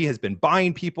CCP has been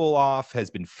buying people off, has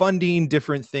been funding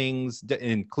different things,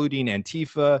 including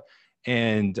Antifa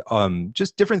and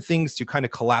just different things to kind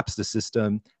of collapse the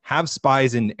system, have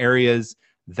spies in areas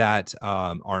that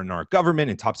are in our government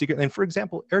and top secret. And for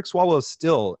example, Eric Swalwell is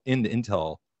still in the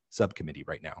Intel subcommittee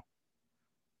right now,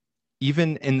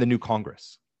 even in the new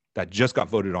Congress that just got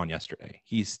voted on yesterday.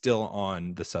 He's still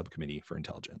on the subcommittee for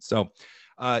intelligence. So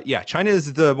China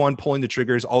is the one pulling the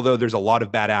triggers, although there's a lot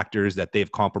of bad actors that they've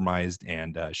compromised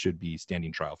and should be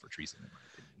standing trial for treason, in my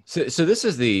opinion. So this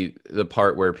is the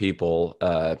part where people,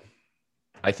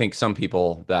 I think some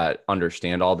people that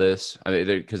understand all this, I mean,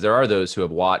 because there are those who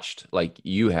have watched, like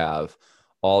you have,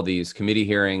 all these committee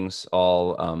hearings,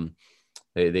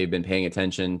 they've been paying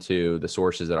attention to the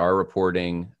sources that are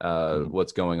reporting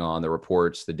what's going on, the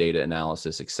reports, the data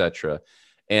analysis, etc.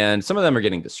 And some of them are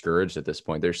getting discouraged at this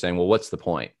point. They're saying, well, what's the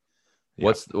point? Yeah.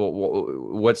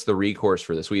 What's the recourse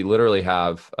for this? We literally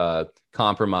have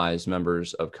compromised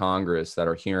members of Congress that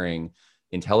are hearing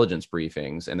intelligence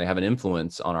briefings, and they have an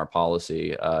influence on our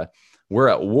policy. We're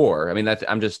at war. I mean,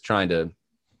 I'm just trying to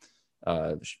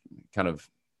kind of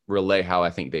relay how I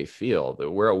think they feel. That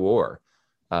we're at war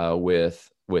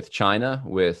with China,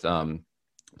 with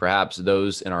perhaps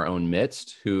those in our own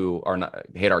midst who are not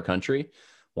hate our country,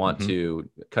 want to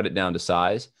cut it down to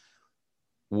size.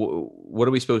 What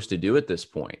are we supposed to do at this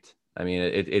point? I mean,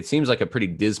 it seems like a pretty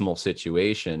dismal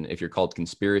situation if you're called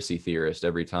conspiracy theorist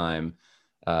every time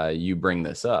you bring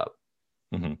this up.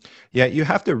 Yeah, you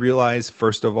have to realize,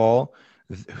 first of all,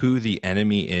 who the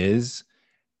enemy is.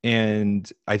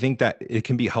 And I think that it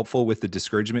can be helpful with the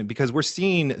discouragement, because we're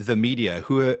seeing the media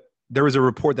who there was a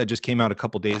report that just came out a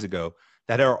couple days ago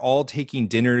that are all taking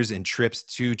dinners and trips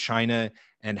to China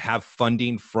and have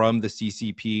funding from the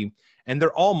CCP. And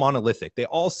they're all monolithic. They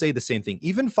all say the same thing.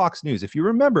 Even Fox News, if you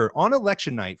remember, on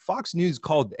election night, Fox News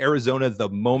called Arizona the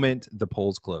moment the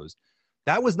polls closed.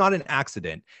 That was not an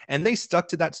accident. And they stuck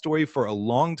to that story for a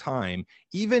long time.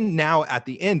 Even now at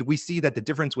the end, we see that the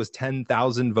difference was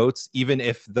 10,000 votes, even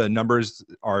if the numbers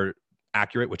are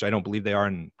accurate, which I don't believe they are.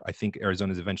 And I think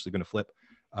Arizona is eventually going to flip.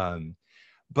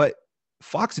 But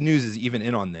Fox News is even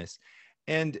in on this.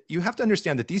 And you have to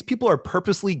understand that these people are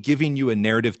purposely giving you a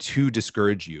narrative to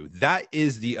discourage you. That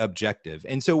is the objective.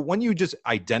 And so when you just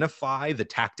identify the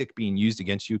tactic being used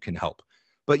against you can help.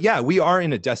 But yeah, we are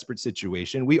in a desperate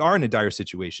situation. We are in a dire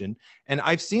situation. And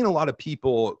I've seen a lot of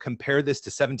people compare this to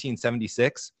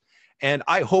 1776. And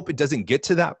I hope it doesn't get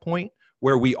to that point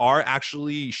where we are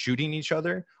actually shooting each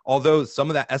other. Although some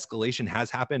of that escalation has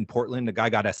happened. Portland, a guy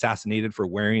got assassinated for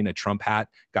wearing a Trump hat,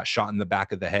 got shot in the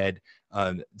back of the head.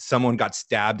 Someone got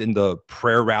stabbed in the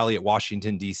prayer rally at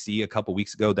Washington, D.C. a couple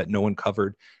weeks ago that no one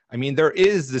covered. I mean, there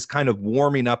is this kind of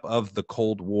warming up of the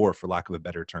Cold War, for lack of a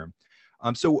better term.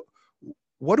 So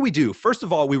what do we do? First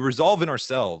of all, we resolve in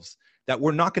ourselves that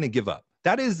we're not going to give up.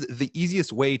 That is the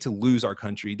easiest way to lose our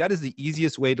country. That is the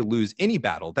easiest way to lose any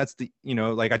battle. That's the,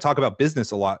 like I talk about business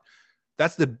a lot.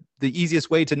 That's the easiest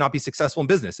way to not be successful in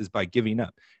business, is by giving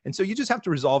up. And so you just have to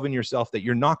resolve in yourself that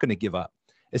you're not going to give up,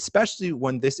 especially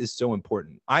when this is so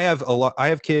important. I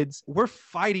have kids. We're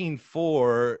fighting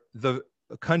for the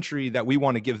country that we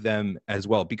want to give them as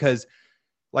well, because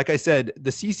like I said, the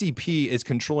CCP is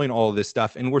controlling all of this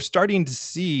stuff, and we're starting to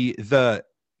see the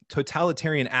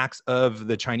totalitarian acts of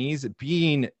the Chinese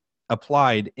being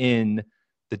applied in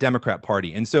the Democrat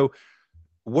Party. And so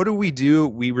what do?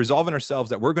 We resolve in ourselves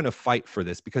that we're going to fight for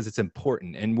this because it's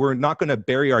important, and we're not going to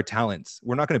bury our talents.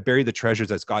 We're not going to bury the treasures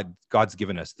that God's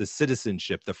given us, the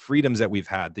citizenship, the freedoms that we've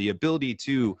had, the ability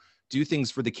to do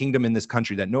things for the kingdom in this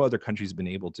country that no other country's been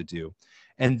able to do.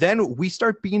 And then we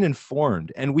start being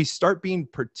informed, and we start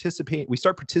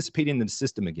participating in the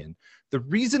system again. The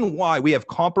reason why we have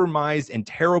compromised and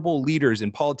terrible leaders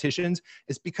and politicians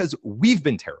is because we've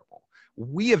been terrible.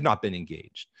 We have not been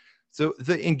engaged. So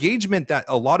the engagement that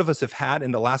a lot of us have had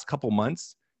in the last couple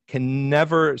months can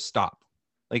never stop.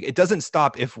 Like, it doesn't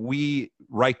stop if we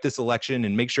write this election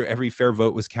and make sure every fair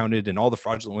vote was counted and all the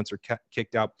fraudulent ones are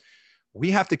kicked out.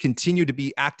 We have to continue to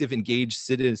be active, engaged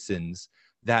citizens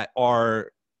that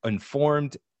are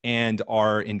informed and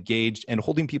are engaged and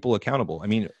holding people accountable. I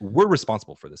mean, we're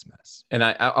responsible for this mess. And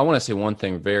I want to say one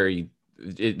thing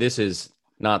this is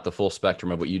not the full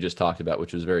spectrum of what you just talked about,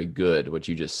 which was very good, what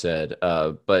you just said.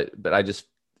 But I just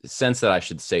sense that I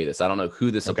should say this. I don't know who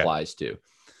this applies to,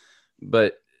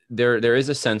 but there is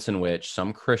a sense in which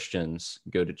some Christians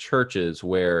go to churches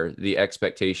where the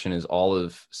expectation is all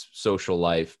of social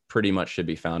life pretty much should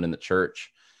be found in the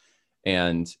church,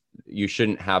 and you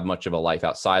shouldn't have much of a life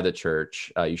outside the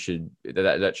church.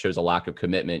 That shows a lack of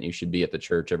commitment. You should be at the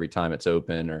church every time it's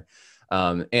open, or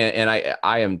and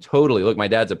I am totally, look, my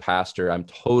dad's a pastor. I'm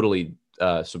totally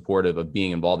supportive of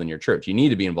being involved in your church. You need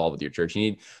to be involved with your church.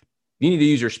 You need to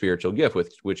use your spiritual gift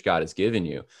with which God has given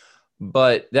you.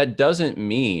 But that doesn't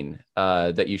mean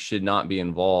that you should not be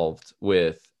involved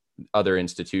with other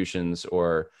institutions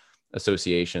or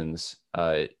associations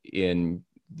in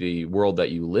the world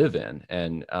that you live in.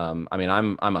 And I mean,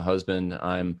 I'm a husband.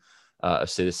 I'm a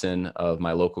citizen of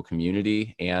my local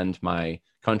community and my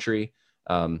country.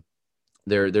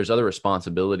 There's other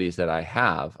responsibilities that I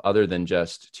have other than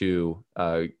just to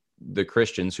the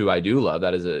Christians who I do love.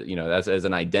 That is as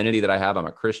an identity that I have. I'm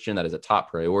a Christian. That is a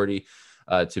top priority.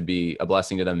 To be a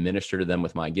blessing to them, minister to them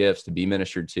with my gifts, to be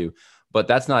ministered to, but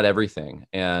that's not everything.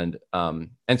 And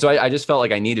so I just felt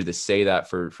like I needed to say that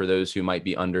for those who might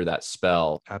be under that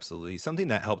spell. Absolutely. Something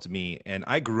that helped me, and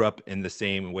I grew up in the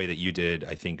same way that you did,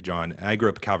 I think, John. I grew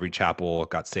up at Calvary Chapel,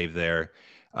 got saved there.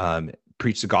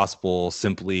 preach the gospel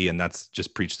simply, and that's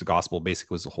just preach the gospel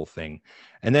basically was the whole thing.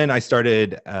 And then I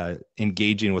started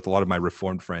engaging with a lot of my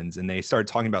Reformed friends, and they started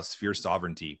talking about sphere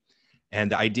sovereignty and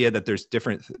the idea that there's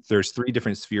 3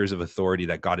 different spheres of authority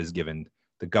that God has given.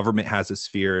 The government has a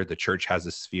sphere, the church has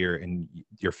a sphere, and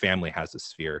your family has a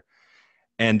sphere.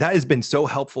 And that has been so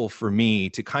helpful for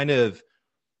me to kind of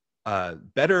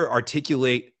better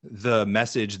articulate the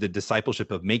message, the discipleship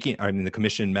of the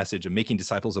commission message of making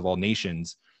disciples of all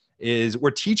nations. Is we're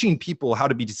teaching people how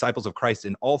to be disciples of Christ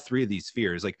in all 3 of these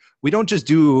spheres. Like, we don't just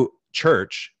do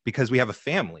church because we have a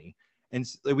family, and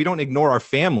we don't ignore our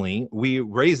family. We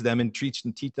raise them and teach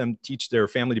their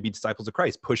family to be disciples of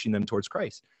Christ, pushing them towards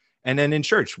Christ. And then in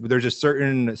church, there's a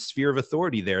certain sphere of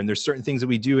authority there, and there's certain things that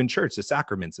we do in church, the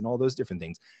sacraments and all those different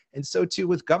things. And so too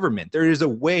with government, there is a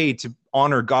way to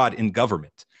honor God in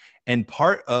government. And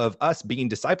part of us being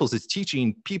disciples is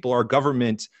teaching people, our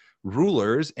government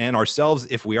rulers and ourselves,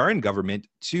 if we are in government,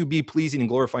 to be pleasing and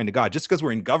glorifying to God. Just because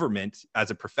we're in government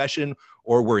as a profession,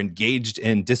 or we're engaged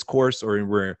in discourse, or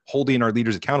we're holding our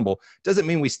leaders accountable, doesn't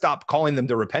mean we stop calling them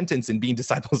to repentance and being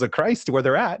disciples of Christ where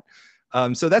they're at.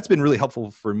 So that's been really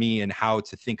helpful for me in how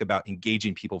to think about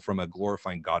engaging people from a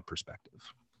glorifying God perspective.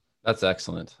 That's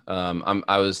excellent.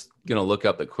 I was going to look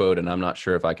up the quote, and I'm not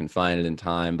sure if I can find it in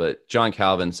time, but John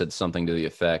Calvin said something to the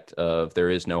effect of,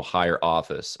 there is no higher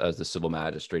office as the civil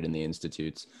magistrate in the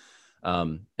institutes.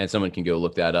 And someone can go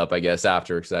look that up, I guess,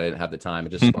 after, because I didn't have the time.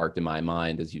 It just sparked in my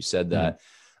mind as you said that,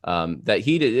 that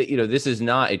he did, this is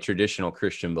not a traditional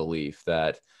Christian belief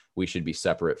that we should be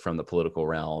separate from the political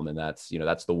realm, and that's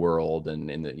the world, and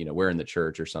we're in the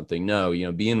church or something. No,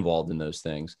 be involved in those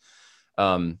things.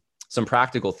 Some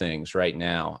practical things right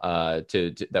now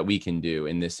that we can do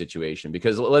in this situation,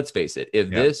 because let's face it, if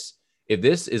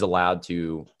this is allowed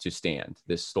to stand,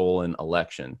 this stolen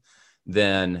election,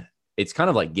 then it's kind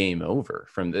of like game over.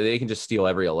 They can just steal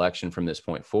every election from this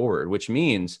point forward, which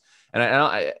means, and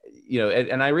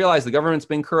I realize the government's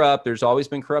been corrupt. There's always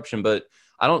been corruption, but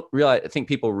I think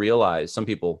people realize, some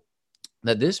people,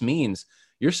 that this means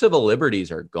your civil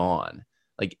liberties are gone.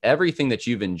 Like, everything that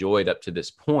you've enjoyed up to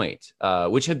this point,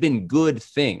 which have been good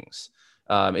things.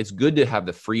 It's good to have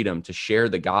the freedom to share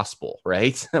the gospel,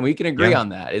 right? And we can agree on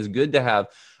that. It's good to have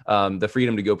the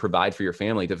freedom to go provide for your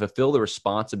family, to fulfill the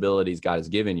responsibilities God has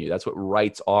given you. That's what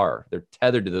rights are. They're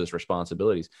tethered to those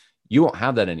responsibilities. You won't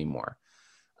have that anymore.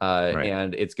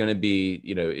 And it's going to be,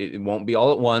 it won't be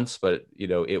all at once, but,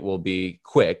 it will be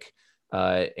quick.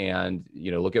 And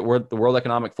look at what the World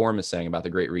Economic Forum is saying about the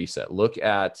Great Reset. Look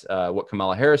at what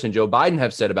Kamala Harris and Joe Biden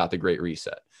have said about the Great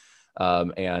Reset,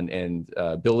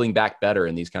 and building back better,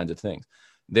 and these kinds of things.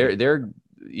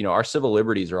 Our civil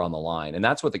liberties are on the line, and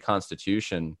that's what the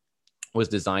Constitution was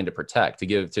designed to protect,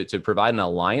 to provide an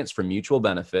alliance for mutual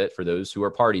benefit for those who are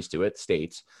parties to it,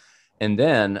 states, and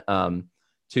then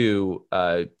to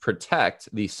protect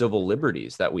the civil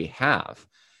liberties that we have.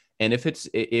 And if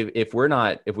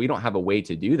we don't have a way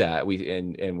to do that, we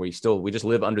just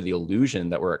live under the illusion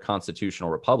that we're a constitutional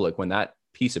republic, when that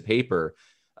piece of paper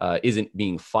isn't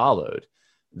being followed,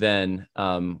 then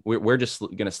we're just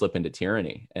going to slip into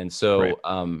tyranny. And so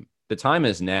the time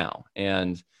is now.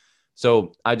 And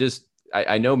so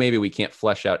I know maybe we can't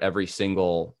flesh out every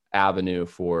single avenue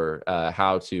for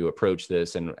how to approach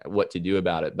this and what to do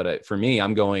about it. But for me,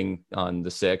 I'm going on the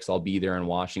 6th. I'll be there in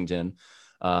Washington.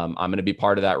 I'm going to be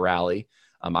part of that rally.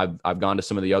 I've gone to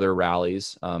some of the other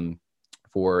rallies and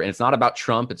it's not about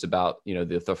Trump. It's about,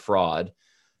 the fraud.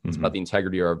 It's about the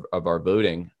integrity of our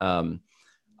voting.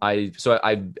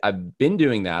 I've been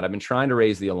doing that. I've been trying to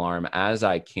raise the alarm as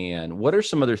I can. What are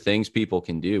some other things people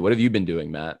can do? What have you been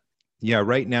doing, Matt? Yeah,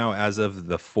 right now, as of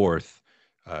the 4th,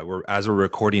 as we're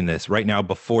recording this right now,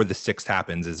 before the 6th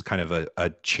happens, is kind of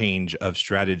a change of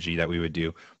strategy that we would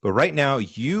do. But right now,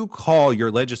 you call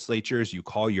your legislatures, you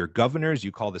call your governors,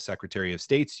 you call the Secretary of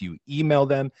States, you email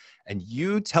them, and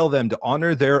you tell them to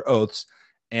honor their oaths,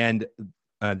 and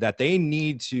that they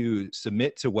need to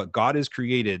submit to what God has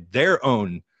created, their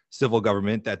own civil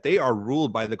government, that they are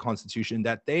ruled by the Constitution,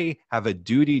 that they have a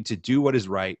duty to do what is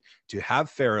right, to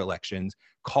have fair elections.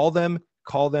 Call them,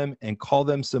 and call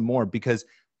them some more, because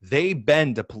they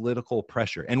bend to political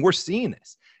pressure. And we're seeing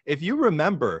this. If you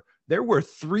remember, there were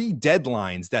 3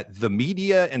 deadlines that the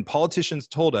media and politicians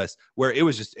told us where it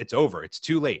was just, it's over. It's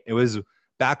too late. It was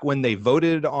back when they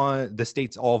voted on, the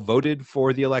states all voted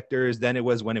for the electors. Then it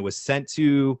was when it was sent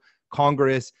to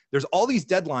Congress. There's all these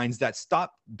deadlines that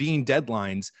stop being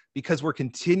deadlines because we're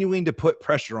continuing to put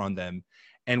pressure on them,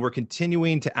 and we're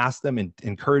continuing to ask them and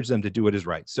encourage them to do what is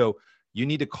right. So You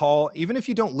need to call, even if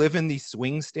you don't live in these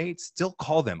swing states, still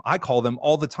call them. I call them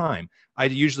all the time. I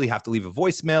usually have to leave a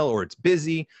voicemail or it's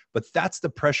busy, but that's the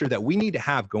pressure that we need to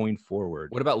have going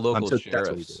forward. What about local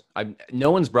sheriffs? No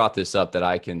one's brought this up that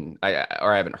I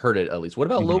haven't heard it at least. What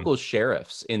about local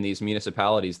sheriffs in these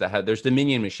municipalities that there's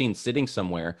Dominion machines sitting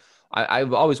somewhere?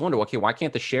 I've always wondered, okay, why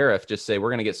can't the sheriff just say, we're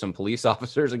going to get some police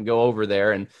officers and go over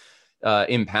there and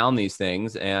impound these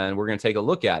things, and we're going to take a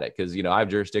look at it because, I have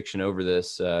jurisdiction over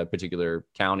this particular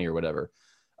county or whatever.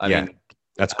 I mean,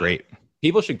 that's great.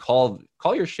 People should call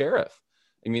your sheriff.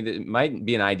 I mean, it might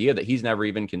be an idea that he's never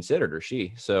even considered, or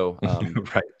she. So,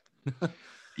 right.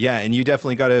 Yeah. And you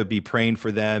definitely got to be praying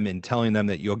for them and telling them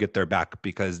that you'll get their back,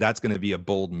 because that's going to be a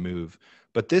bold move.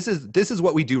 But this is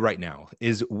what we do right now,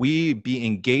 is we be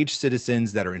engaged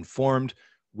citizens that are informed.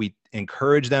 We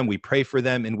encourage them, we pray for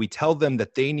them, and we tell them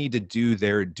that they need to do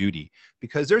their duty,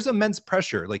 because there's immense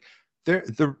pressure. Like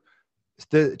the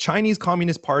Chinese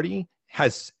Communist Party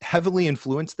has heavily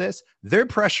influenced this. They're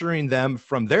pressuring them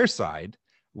from their side.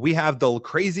 We have the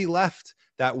crazy left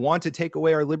that want to take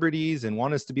away our liberties and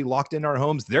want us to be locked in our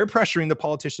homes. They're pressuring the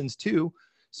politicians too.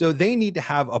 So they need to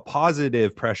have a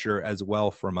positive pressure as well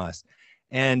from us.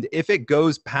 And if it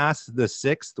goes past the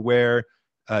 6th, where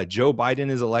Joe Biden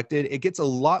is elected, it gets a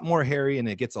lot more hairy and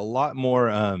it gets a lot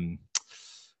more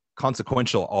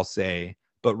consequential, I'll say.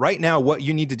 But right now, what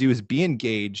you need to do is be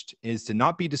engaged, is to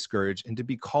not be discouraged, and to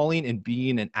be calling and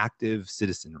being an active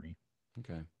citizenry.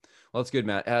 Okay. Well, that's good,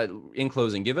 Matt. In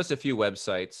closing, give us a few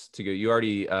websites to go. You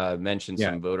already mentioned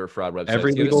some voter fraud websites.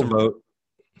 Every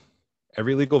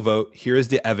Legal Vote. Here is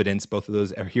the evidence. Both of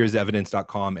those. Here's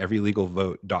evidence.com,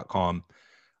 everylegalvote.com.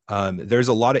 There's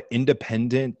a lot of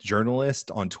independent journalists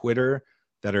on Twitter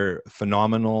that are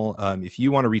phenomenal. If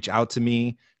you want to reach out to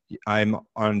me, I'm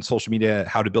on social media,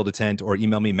 How to Build a Tent, or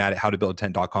email me,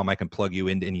 matt@howtobuildatent.com. I can plug you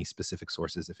into any specific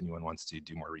sources if anyone wants to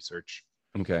do more research.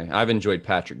 Okay. I've enjoyed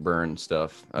Patrick Byrne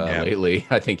stuff lately.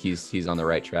 I think he's on the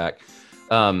right track.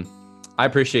 I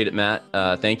appreciate it, Matt.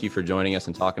 Thank you for joining us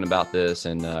and talking about this,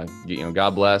 and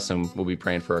God bless, and we'll be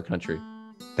praying for our country.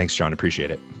 Thanks, John.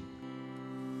 Appreciate it.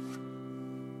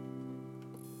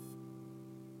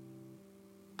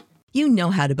 You know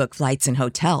how to book flights and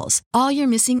hotels. All you're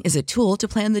missing is a tool to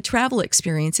plan the travel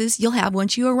experiences you'll have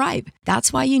once you arrive.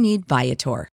 That's why you need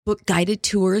Viator. Book guided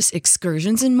tours,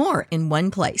 excursions, and more in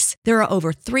one place. There are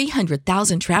over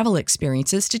 300,000 travel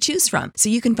experiences to choose from, so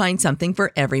you can find something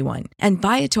for everyone. And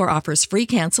Viator offers free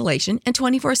cancellation and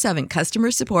 24/7 customer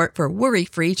support for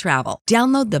worry-free travel.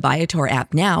 Download the Viator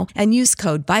app now and use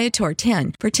code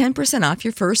Viator10 for 10% off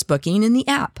your first booking in the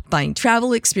app. Find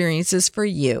travel experiences for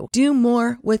you. Do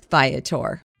more with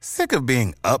Viator. Sick of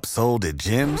being upsold at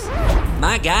gyms?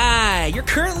 My guy, you're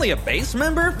currently a base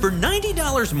member? For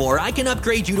 $90 more, I can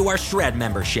upgrade you to our Shred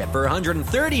membership. For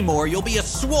 $130 more, you'll be a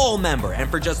Swole member. And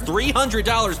for just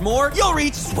 $300 more, you'll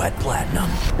reach Sweat Platinum.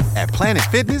 At Planet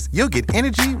Fitness, you'll get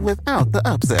energy without the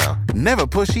upsell. Never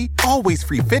pushy, always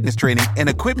free fitness training and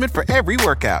equipment for every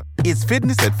workout. It's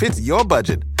fitness that fits your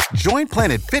budget. Join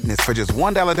Planet Fitness for just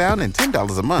 $1 down and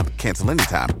 $10 a month. Cancel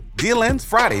anytime. Deal ends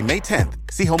Friday, May 10th.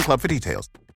 See Home Club for details.